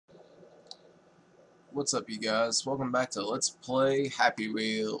What's up, you guys? Welcome back to Let's Play Happy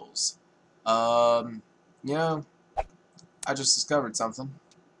Wheels. You know, I just discovered something.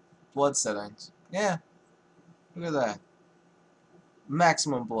 Blood settings. Yeah, look at that.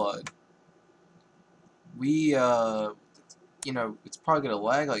 Maximum blood. We, it's probably gonna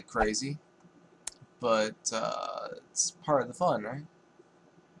lag like crazy, but, it's part of the fun, right?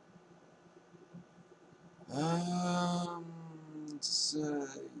 Um,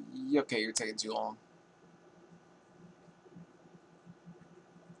 okay, you're taking too long.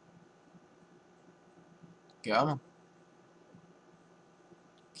 Come on.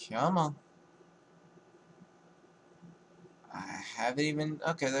 Come on. I haven't even...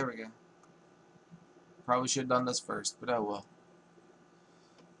 Okay, there we go. Probably should have done this first, but oh well.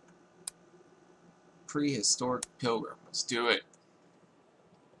 Prehistoric Pilgrim. Let's do it.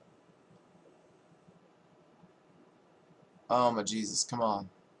 Oh my Jesus, come on.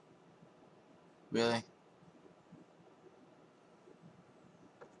 Really?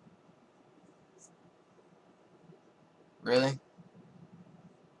 Really?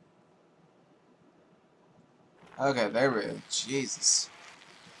 Okay, there we go. Jesus.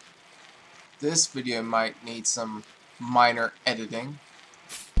 This video might need some minor editing.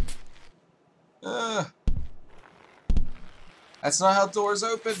 Ugh. That's not how doors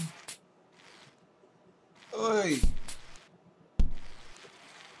open. Oi.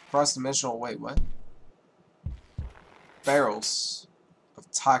 Cross-dimensional, wait, what? Barrels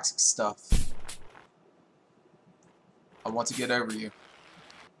of toxic stuff. I want to get over you.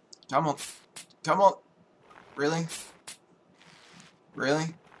 Come on. Come on. Really?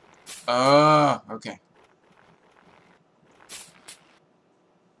 Really? Okay.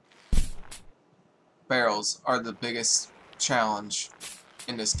 Barrels are the biggest challenge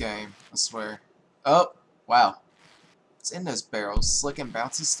in this game, I swear. Oh, wow. What's in those barrels? Slick and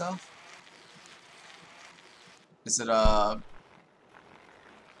bouncy stuff? Is it, oh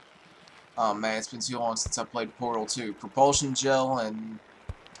man, it's been too long since I played Portal 2. Propulsion gel and...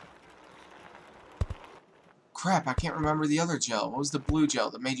 Crap, I can't remember the other gel. What was the blue gel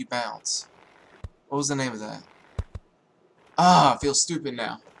that made you bounce? What was the name of that? Ah, I feel stupid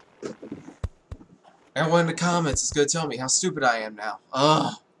now. Everyone in the comments is gonna tell me how stupid I am now.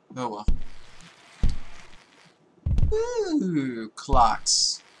 Ugh. Oh well. Ooh,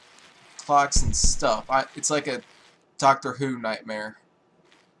 clocks. Clocks and stuff. It's like a Doctor Who nightmare.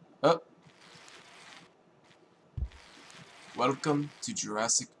 Oh. Welcome to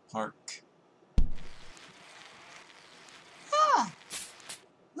Jurassic Park. Ah!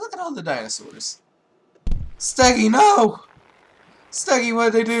 Look at all the dinosaurs. Steggy, no! Steggy,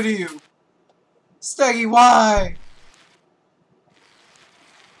 what did they do to you? Steggy, why?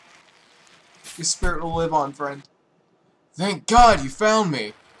 Your spirit will live on, friend. Thank God you found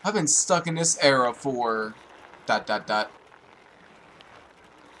me. I've been stuck in this era for... ... Bro?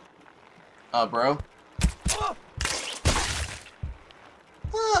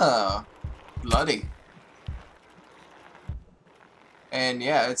 Ah, bloody. And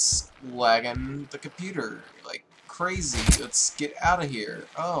yeah, it's lagging the computer like crazy. Let's get out of here.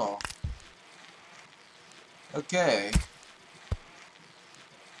 Oh. Okay.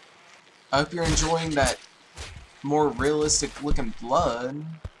 I hope you're enjoying that more realistic looking blood.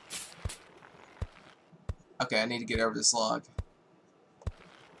 Okay, I need to get over this log.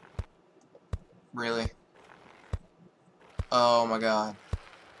 Really? Oh my god.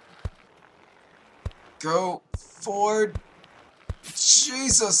 Go forward.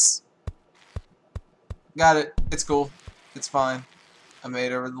 Jesus! Got it. It's cool. It's fine. I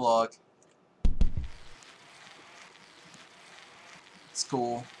made it over the log. It's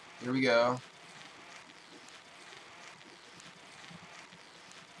cool. Here we go.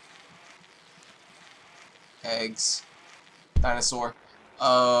 Eggs. Dinosaur.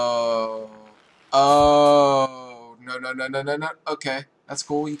 Oh. Oh. No, no, no, no, no, no. Okay. That's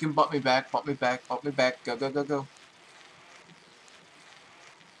cool. You can bump me back. Bump me back. Bump me back. Go, go, go, go.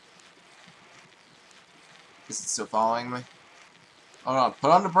 Is it still following me? Hold on.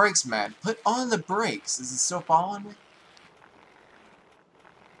 Put on the brakes, man. Put on the brakes. Is it still following me?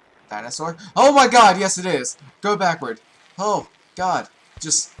 Dinosaur? Oh my god, yes it is. Go backward. Oh, god.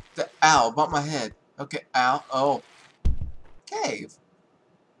 Just, ow, bump my head. Okay, ow, oh. Cave.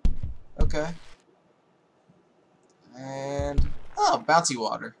 Okay. And, oh, bouncy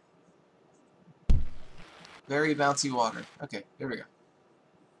water. Very bouncy water. Okay, here we go.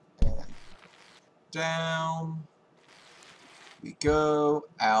 And down we go.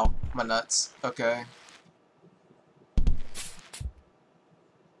 Ow, my nuts. Okay.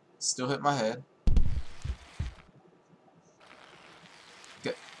 Still hit my head.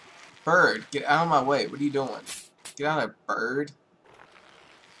 Good. Bird, get out of my way. What are you doing? Get out of bird.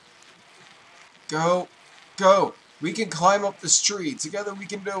 Go. Go. We can climb up this tree. Together we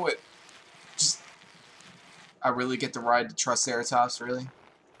can do it. Just... I really get to ride the Triceratops, really?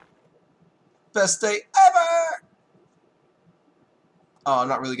 Best day ever! Oh, I'm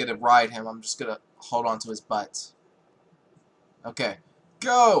not really gonna ride him. I'm just gonna hold on to his butt. Okay.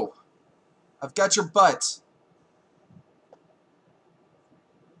 Go! I've got your butt.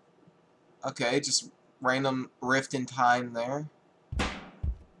 Okay, just random rift in time there.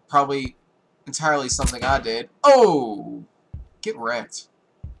 Probably entirely something I did. Oh! Get wrecked.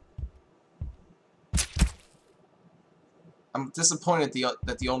 I'm disappointed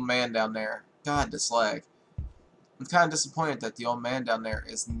that the old man down there... God, this lag. I'm kind of disappointed that the old man down there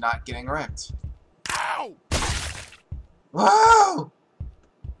is not getting wrecked. Ow! Whoa!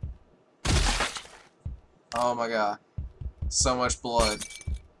 Oh my god. So much blood.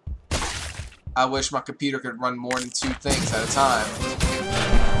 I wish my computer could run more than 2 things at a time,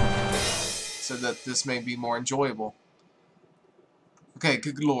 so that this may be more enjoyable. Okay,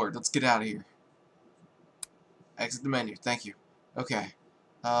 good lord, let's get out of here. Exit the menu, thank you. Okay.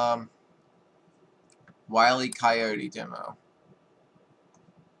 Wile E. Coyote demo.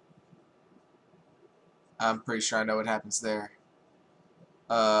 I'm pretty sure I know what happens there.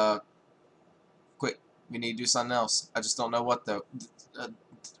 Quick, we need to do something else. I just don't know what though.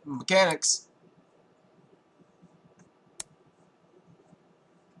 Mechanics.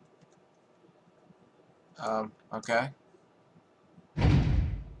 Okay. Okay,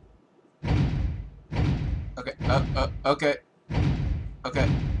 okay. Okay,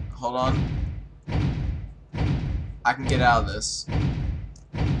 hold on. I can get out of this.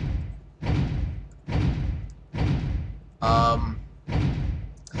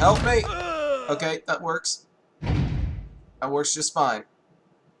 Help me! Okay, that works. That works just fine.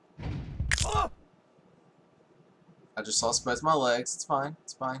 I just lost both my legs. It's fine.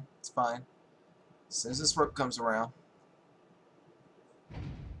 It's fine. It's fine. As soon as this rope comes around.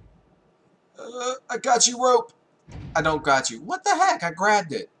 I got you, rope! I don't got you. What the heck? I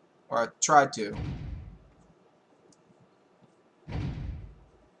grabbed it. Or I tried to.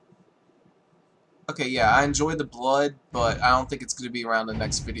 Okay, yeah, I enjoy the blood, but I don't think it's going to be around the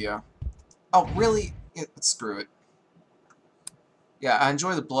next video. Oh, really? Yeah, screw it. Yeah, I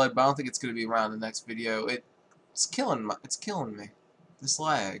enjoy the blood, but I don't think it's going to be around the next video. It's killing me. This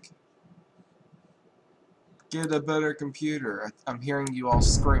lag. Get a better computer. I'm hearing you all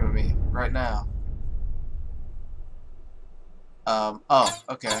scream at me right now. Oh,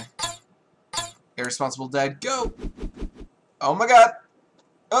 okay. Irresponsible dad, go! Oh my god!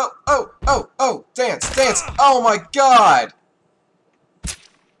 Oh! Dance! Oh my god!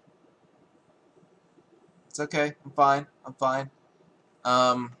 It's okay. I'm fine.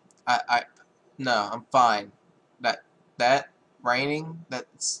 No, I'm fine. That raining,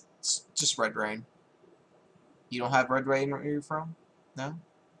 it's just red rain. You don't have red rain where you're from? No?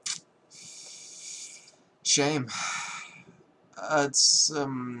 Shame. It's, I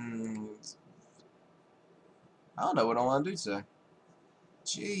don't know what I want to do today.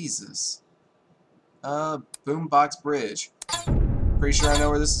 Jesus. Boombox Bridge. Pretty sure I know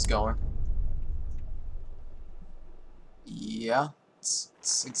where this is going. Yeah, it's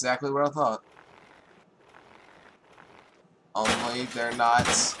exactly what I thought. Only they're not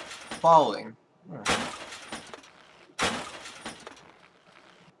falling.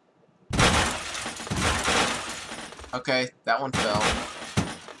 Okay, that one fell.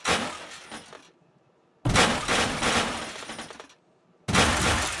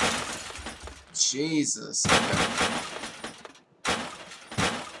 Jesus. Okay.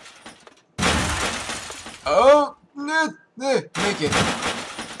 Oh, make it.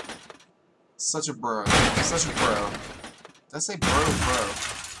 Such a bro. Such a bro. Did I say bro?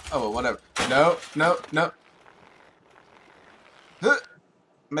 Oh, well, whatever. No. Huh.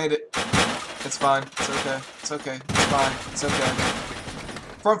 Made it. It's fine. It's okay. It's okay. It's fine. It's okay.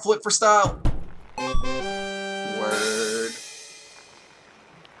 Front flip for style. Word.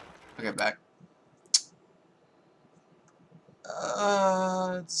 Okay, back.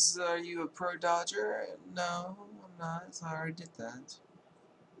 Are you a pro dodger? No, I'm not. I already did that.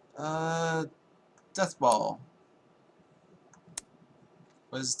 Death ball.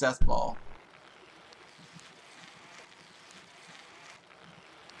 What is death ball?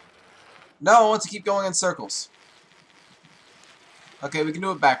 No, I want to keep going in circles. Okay, we can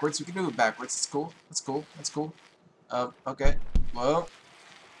do it backwards. It's cool. Okay. Whoa.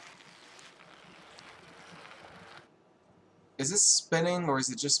 Is this spinning or is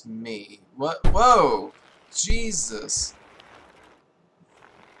it just me? What? Whoa! Jesus.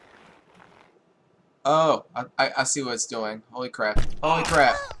 Oh, I see what it's doing. Holy crap. Holy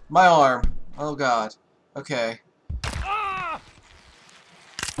crap. My arm. Oh god. Okay.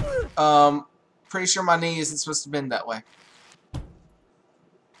 Pretty sure my knee isn't supposed to bend that way.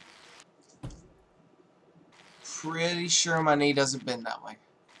 Pretty sure my knee doesn't bend that way.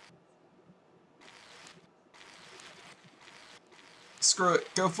 Screw it.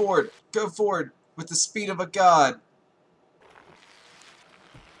 Go forward. Go forward with the speed of a god.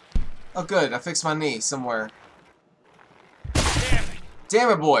 Oh good, I fixed my knee somewhere. Damn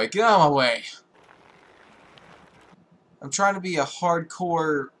it, boy. Get out of my way. I'm trying to be a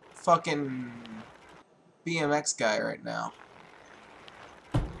hardcore fucking BMX guy right now.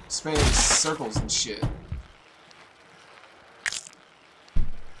 Spinning circles and shit.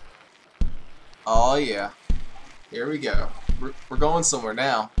 Oh yeah. Here we go. We're going somewhere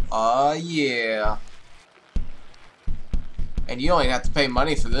now. Oh yeah. And you don't even have to pay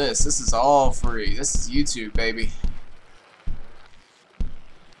money for this. This is all free. This is YouTube, baby.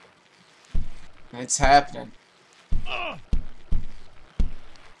 And it's happening.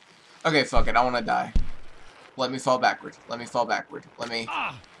 Okay, fuck it. I want to die. Let me fall backward. Let me fall backward. Let me...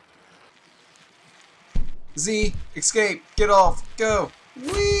 Z, escape, get off, go.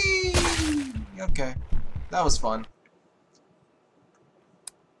 Whee! Okay. That was fun.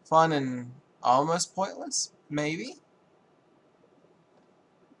 Fun and almost pointless? Maybe?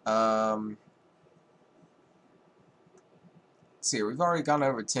 Let's see, we've already gone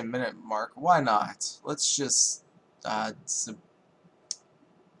over 10-minute mark. Why not? Let's just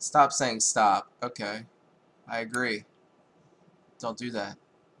stop saying stop. Okay. I agree. Don't do that.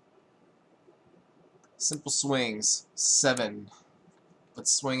 Simple swings. 7.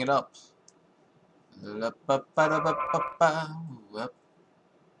 Let's swing it up. Hold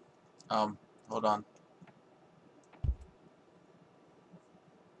on.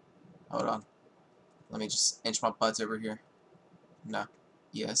 Hold on. Let me just inch my butts over here. No.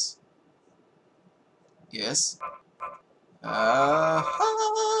 Yes. Yes. No,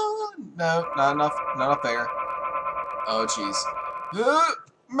 not enough. Not enough there. Oh, jeez.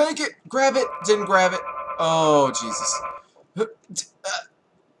 Make it! Grab it! Didn't grab it. Oh, Jesus.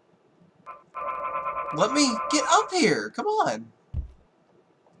 Let me get up here! Come on!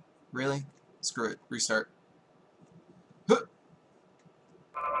 Really? Screw it. Restart.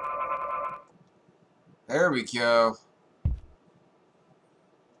 There we go.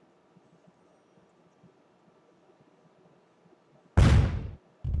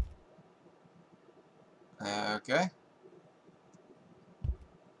 Okay.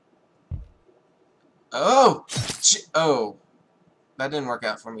 Oh! Oh. That didn't work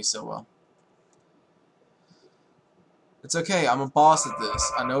out for me so well. It's okay. I'm a boss at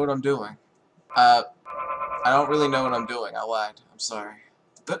this. I know what I'm doing. I don't really know what I'm doing. I lied. I'm sorry.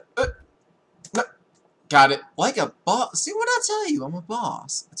 No. Got it. Like a boss. See what I tell you? I'm a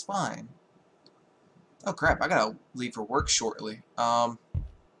boss. It's fine. Oh crap! I gotta leave for work shortly.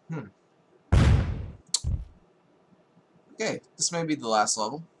 Okay, this may be the last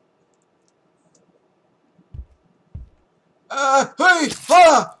level. Hey!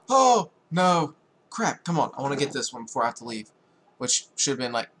 Ah! Oh no! Crap! Come on! I want to get this one before I have to leave, which should have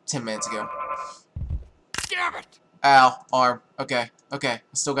been like 10 minutes ago. Damn it! Ow! Arm. Okay. Okay. I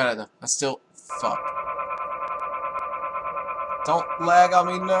still got it though. I still. Fuck. Don't lag on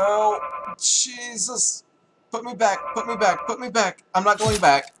me, no! Jesus! Put me back! Put me back! Put me back! I'm not going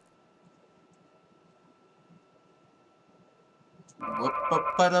back! No!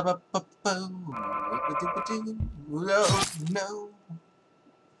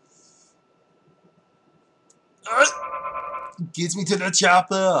 Gets me to the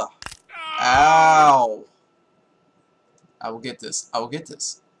chopper! Ow! I will get this. I will get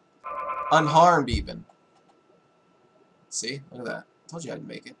this. Unharmed, even. See? Look at that. Told you I'd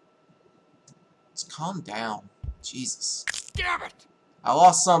make it. Just calm down. Jesus. Damn it! I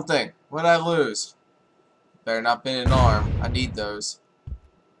lost something. What did I lose? Better not been an arm. I need those.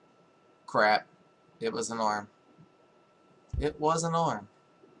 Crap. It was an arm. It was an arm.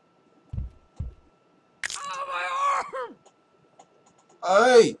 Oh, my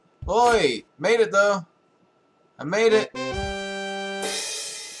arm! Hey! Boy! Made it, though. I made it.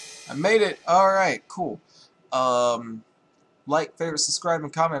 I made it. Alright, cool. Like, favorite, subscribe,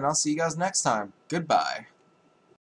 and comment. I'll see you guys next time. Goodbye.